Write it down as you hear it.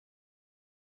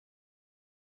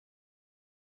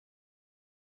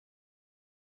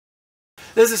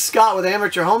This is Scott with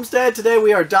Amateur Homestead. Today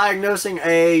we are diagnosing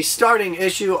a starting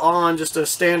issue on just a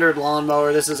standard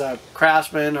lawnmower. This is a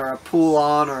Craftsman or a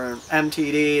Pull-On or an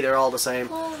MTD. They're all the same.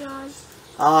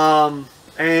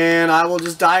 And I will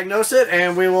just diagnose it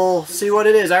and we will see what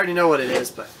it is. I already know what it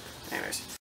is, but anyways.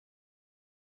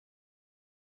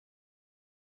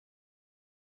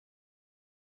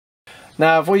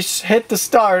 Now if we hit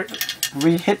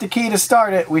the key to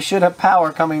start it, we should have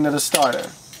power coming to the starter.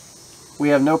 We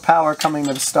have no power coming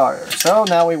to the starter. So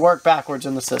now we work backwards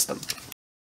in the system.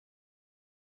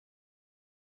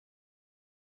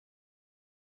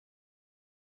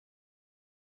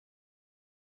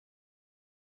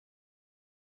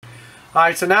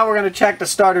 Alright, so now we're going to check the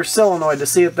starter solenoid to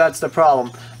see if that's the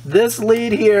problem. This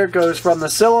lead here goes from the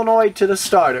solenoid to the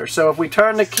starter. So if we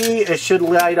turn the key, it should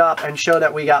light up and show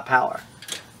that we got power.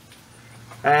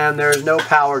 And there's no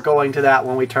power going to that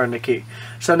when we turn the key.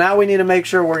 So now we need to make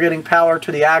sure we're getting power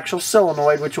to the actual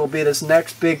solenoid, which will be this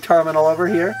next big terminal over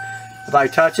here. If I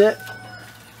touch it,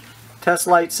 test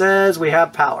light says we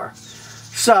have power.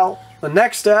 So the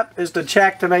next step is to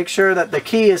check to make sure that the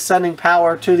key is sending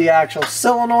power to the actual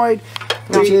solenoid,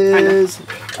 which is...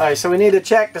 Alright, so we need to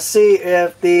check to see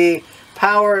if the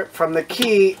power from the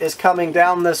key is coming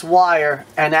down this wire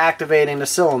and activating the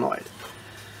solenoid.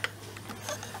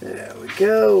 There we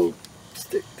go.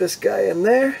 Stick this guy in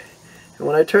there. And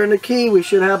when I turn the key, we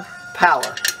should have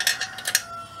power.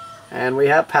 And we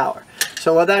have power.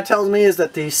 So what that tells me is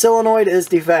that the solenoid is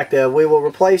defective. We will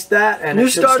replace that and it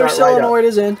should start right up. New starter solenoid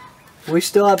is in. We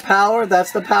still have power.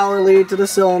 That's the power lead to the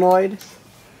solenoid.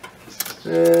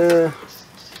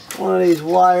 One of these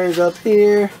wires up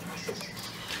here.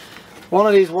 One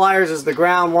of these wires is the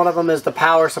ground. One of them is the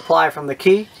power supply from the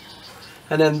key.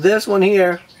 And then this one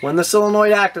here, when the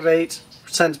solenoid activates,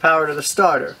 sends power to the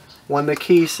starter. When the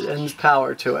key sends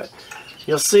power to it.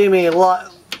 You'll see me You'll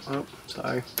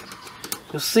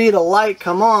see the light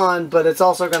come on, but it's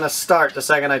also going to start the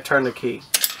second I turn the key.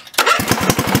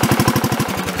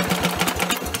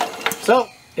 So,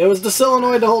 it was the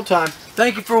solenoid the whole time.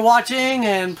 Thank you for watching,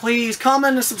 and please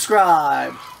comment and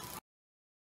subscribe.